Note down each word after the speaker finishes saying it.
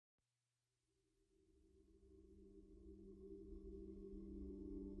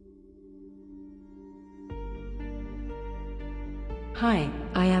Hi,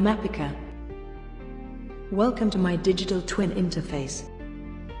 I am APICA. Welcome to my digital twin interface.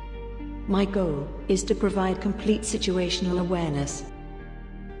 My goal is to provide complete situational awareness.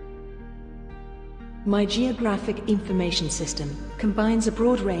 My geographic information system combines a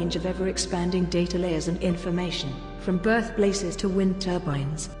broad range of ever-expanding data layers and information, from birthplaces to wind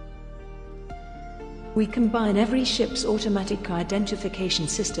turbines. We combine every ship's automatic identification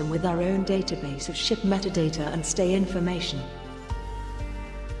system with our own database of ship metadata and stay information.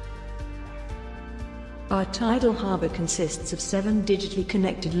 Our tidal harbor consists of 7 digitally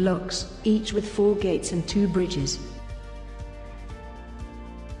connected locks, each with 4 gates and 2 bridges.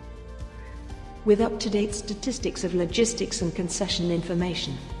 With up-to-date statistics of logistics and concession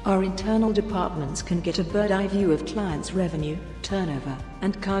information, our internal departments can get a bird's-eye view of clients' revenue, turnover,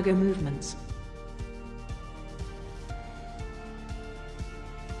 and cargo movements.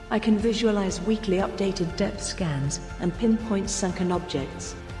 I can visualize weekly updated depth scans and pinpoint sunken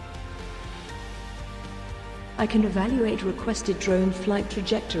objects. I can evaluate requested drone flight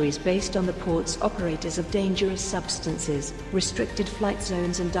trajectories based on the port's operators of dangerous substances, restricted flight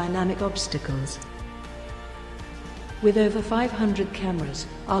zones and dynamic obstacles. With over 500 cameras,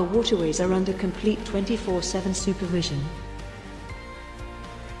 our waterways are under complete 24/7 supervision.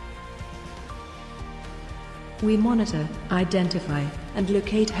 We monitor, identify, and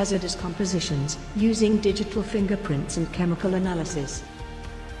locate hazardous compositions using digital fingerprints and chemical analysis.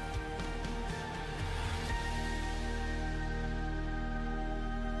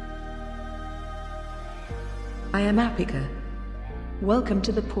 I am APICA. Welcome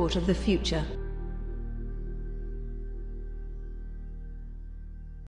to the port of the future.